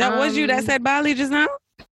 That was you that said Bali just now?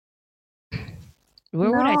 Where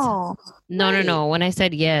would I? No. When I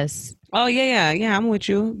said yes. Oh yeah. I'm with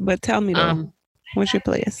you. But tell me though, what's your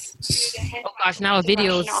place? Oh gosh, now a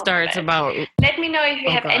video starts about. Let me know if you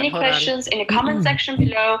have any questions in the comment section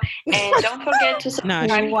below, and don't forget to subscribe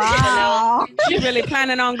to the channel. She's really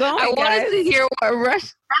planning on going. I wanted to hear what Rush.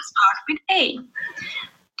 Let's start with A.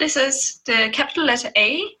 This is the capital letter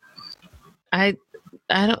A. I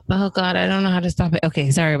don't. Oh God, I don't know how to stop it.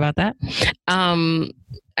 Okay, sorry about that.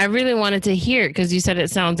 I really wanted to hear it because you said it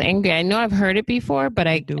sounds angry. I know I've heard it before, but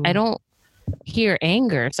I don't hear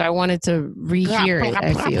anger. So I wanted to rehear it,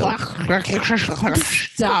 I feel.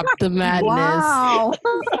 Stop the madness. Wow.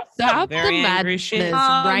 Stop Very the madness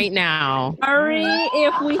right now. Sorry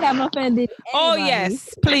if we have offended anybody. Oh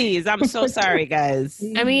yes, please. I'm so sorry, guys.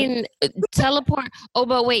 I mean, teleport. Oh,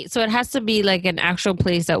 but wait. So it has to be like an actual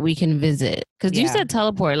place that we can visit. Because you said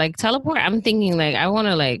teleport. Like teleport, I'm thinking like I want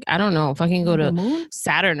to I don't know, fucking go to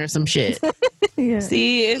Saturn or some shit. Yeah.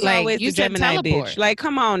 See, it's Like, always you the said Gemini teleport. bitch. Like,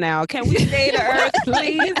 come on now. Can we stay to Earth,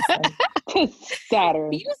 please? to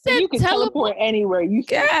Saturn. You said you can teleport anywhere. You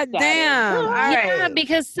God damn. All yeah, right.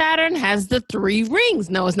 because Saturn has the 3 rings.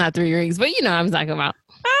 No, it's not 3 rings, but you know what I'm talking about.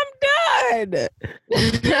 I'm done.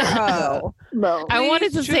 No. I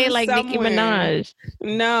wanted to say like Nicki Minaj.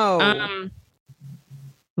 No.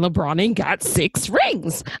 LeBron ain't got 6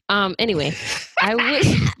 rings. Anyway, I would.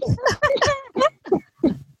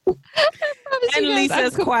 And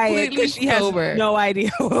Lisa's quiet because she has no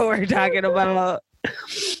idea what we're talking about.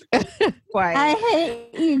 Quiet. I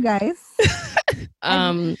hate you guys.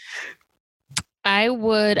 I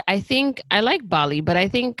think I like Bali, but I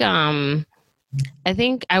think I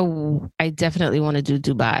definitely want to do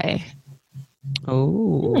Dubai.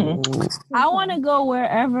 Oh, I want to go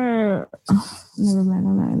wherever. Never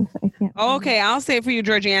mind. I can't. Okay, I'll say it for you,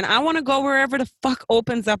 Georgianne. I want to go wherever the fuck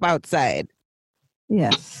opens up outside.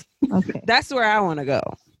 Yes. Okay. That's where I want to go.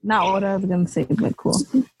 Not what I was gonna say, but cool.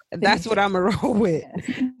 That's what I'm gonna roll with.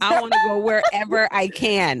 I want to go wherever I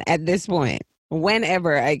can at this point,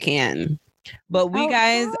 whenever I can. But we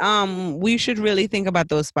guys, we should really think about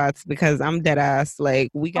those spots because I'm dead ass. Like,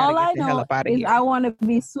 we gotta get the hell up out of here. I want to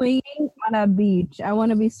be swinging on a beach. So I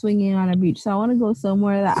want to go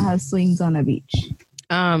somewhere that has swings on a beach.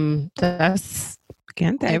 That's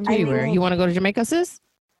everywhere. You want to go to Jamaica, sis?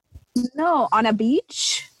 No, on a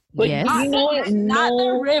beach. But yes. Not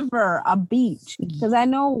the river, a beach. Because I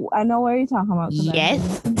know where you're talking about.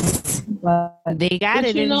 Yes. But they got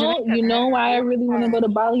it. You know why I really want to go to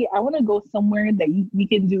Bali? I want to go somewhere that we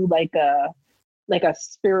can do like a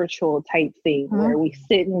spiritual type thing where we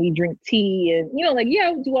sit and we drink tea and we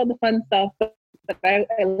do all the fun stuff. But I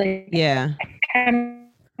like I kind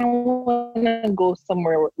of want to go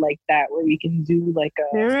somewhere like that where we can do like a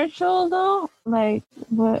spiritual though. Like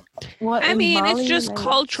what? I mean, Bali, it's just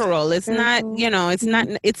cultural. It's not, it's not.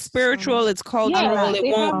 It's spiritual. It's cultural. Yeah, it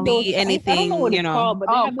won't be anything, I don't know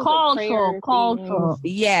what it's called, but cultural.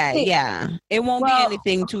 Yeah. It won't be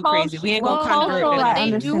anything too crazy. We ain't gonna convert it. But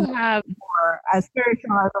they do have more as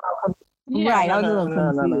spiritual as right. I was a little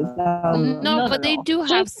confused. No, but they do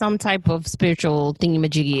have some type of spiritual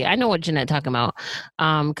thingy-majiggy. I know what Jeanette talking about.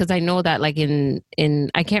 Because I know that like in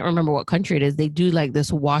I can't remember what country it is. They do like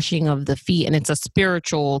this washing of the feet, and it's a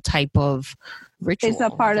spiritual type of ritual. It's a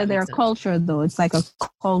part of their culture, though. It's like a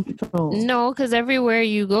cultural. No, because everywhere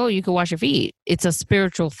you go, you can wash your feet. It's a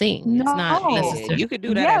spiritual thing. No. It's not necessary. You could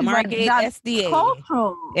do that at Margate SDA.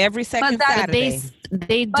 Cultural. Every second Saturday.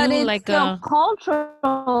 They do like a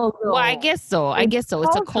cultural. Well, I guess so. It's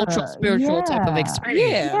a cultural, spiritual type of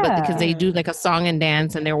experience. Yeah. But because they do like a song and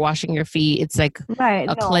dance, and they're washing your feet, it's like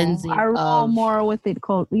a cleansing. I roll more with it,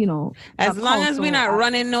 as long as we're not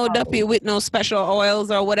running no duppy with no special oils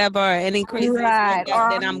or whatever, or any crazy right.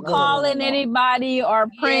 stuff, then I'm good. Calling anybody or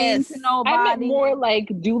praying to nobody. I meant more like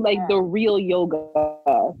do like the real yoga.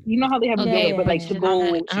 You know how they have yoga, but like to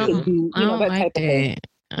go to do that type of thing.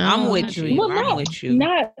 I'm with you. Well, I'm with you.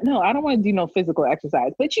 I don't want to do no physical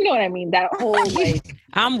exercise, but you know what I mean. That whole like,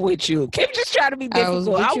 I'm with you. Kim just trying to be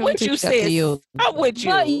difficult. I'm with you, sis. I'm with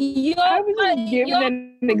you. But I was just giving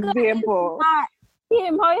an example.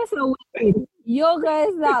 Kim, how you so weird? Yoga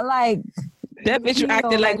is not like that bitch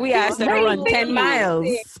acted like we asked her to run 10 miles.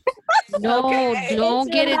 No, don't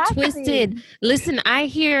get it twisted. Listen, I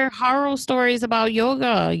hear horror stories about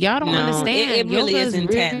yoga. Y'all don't understand. It really is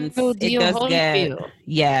intense. It does get.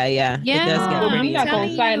 Yeah. It does get pretty. We're not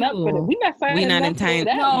gonna sign up for it. We're not in time.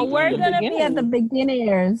 No, we're gonna be at the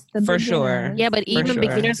beginners. Sure. Yeah, but even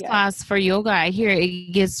beginners class for yoga, I hear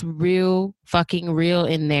it gets real fucking real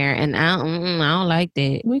in there, and I don't like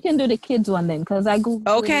that. We can do the kids one then, because I go.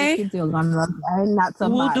 Okay. Kids yoga. I'm not so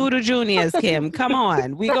we'll bad. do the juniors, Kim. Come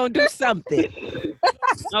on, we gonna do something.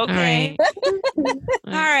 Okay.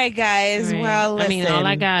 All right, guys. All right. Well, listen. I mean, all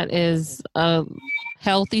I got is a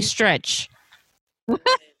healthy stretch.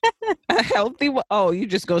 A healthy. Oh, you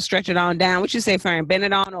just go stretch it on down. What you say, Fern? Bend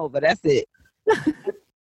it on over. That's it.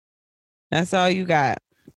 That's all you got.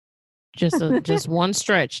 Just one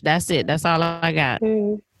stretch. That's it. That's all I got.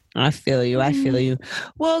 I feel you.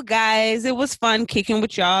 Well, guys, it was fun kicking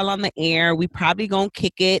with y'all on the air. We probably gonna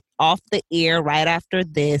kick it off the air right after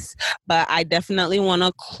this, but I definitely want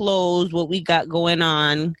to close what we got going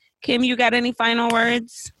on. Kim, you got any final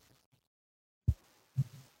words?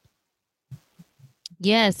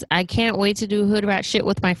 Yes, I can't wait to do hood rat shit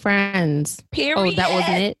with my friends. Period. Oh, that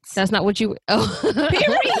wasn't it? That's not what you... Oh.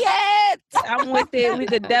 Period. I'm with it. We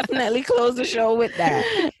could definitely close the show with that.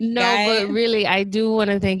 No, guys. But really, I do want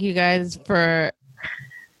to thank you guys for...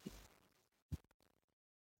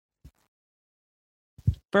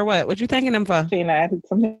 For what? What you thanking them for? Shayna,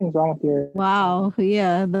 something's wrong with your... Wow.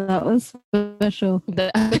 Yeah, that was special.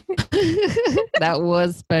 That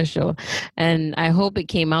was special. And I hope it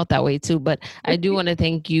came out that way too. But I do want to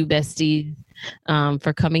thank you, Bestie,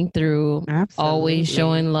 for coming through. Absolutely. Always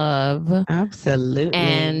showing love. Absolutely.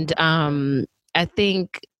 And I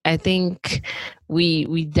think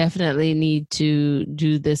we definitely need to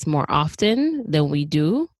do this more often than we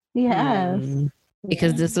do. Yes.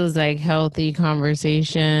 Because this was like healthy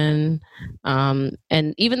conversation.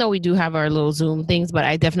 And even though we do have our little Zoom things, but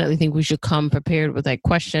I definitely think we should come prepared with like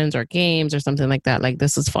questions or games or something like that. Like,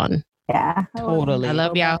 this is fun. Yeah. Totally. I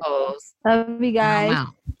love y'all hoes. Love you guys.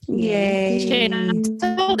 Wow. Yay. Shayna,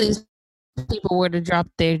 tell these people where to drop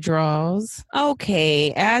their draws.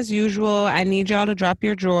 Okay, as usual, I need y'all to drop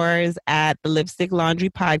your drawers at the Lipstick Laundry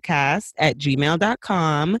Podcast at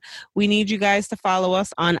gmail.com. We need you guys to follow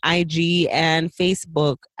us on IG and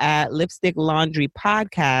Facebook at Lipstick Laundry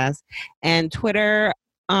Podcast, and Twitter,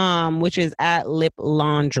 which is at Lip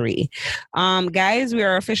Laundry. Guys, we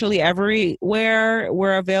are officially everywhere.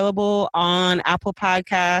 We're available on Apple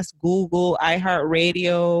Podcasts, Google,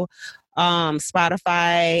 iHeartRadio,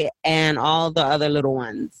 Spotify, and all the other little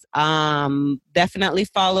ones. Definitely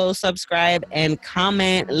follow, subscribe, and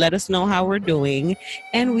comment. Let us know how we're doing,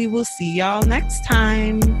 and we will see y'all next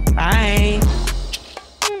time. Bye.